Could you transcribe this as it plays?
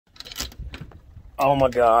Oh my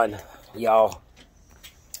God, y'all.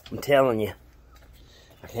 I'm telling you,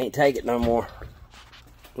 I can't take it no more.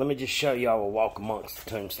 Let me just show y'all a walk amongst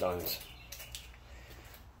the tombstones.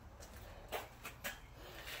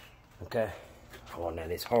 Okay. Oh, now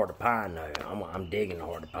this heart of pine though. I'm digging the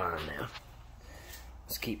heart of pine now.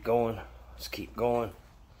 Let's keep going. Let's keep going.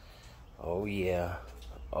 Oh yeah.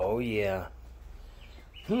 Oh yeah.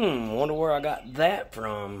 Wonder where I got that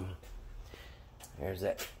from. There's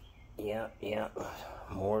that. Yeah, yeah.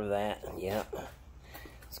 More of that. Yeah.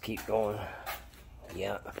 Let's keep going.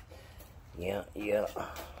 Yeah. Yeah, yeah.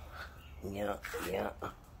 Yeah, yeah.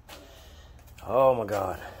 Oh my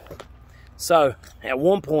God. So, at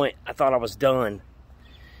one point, I thought I was done.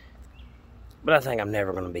 But I think I'm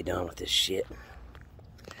never going to be done with this shit.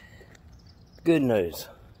 Good news.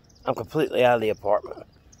 I'm completely out of the apartment.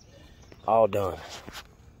 All done.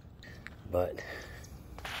 But,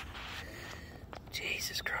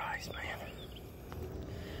 Jesus Christ, man.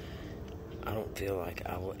 I don't feel like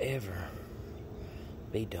I will ever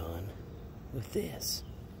be done with this.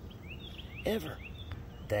 Ever.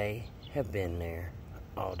 They have been there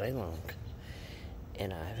all day long.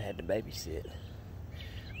 And I've had to babysit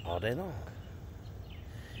all day long.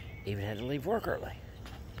 Even had to leave work early.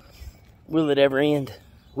 Will it ever end?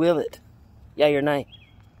 Will it? Yay or nay?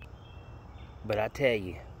 But I tell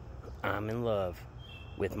you, I'm in love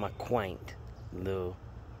with my quaint little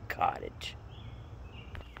cottage.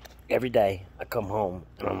 Every day I come home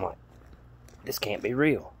and I'm like, this can't be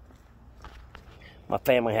real. My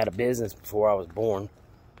family had a business before I was born.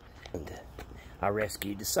 And I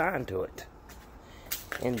rescued the sign to it.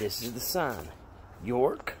 And this is the sign.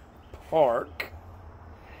 York Park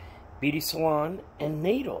Beauty Salon and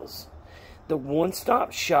Needles. The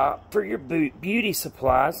one-stop shop for your beauty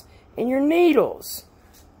supplies and your needles.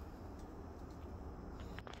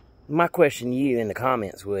 My question to you in the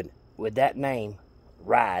comments would that name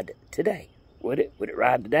ride today? Would it? Would it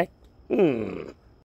ride today?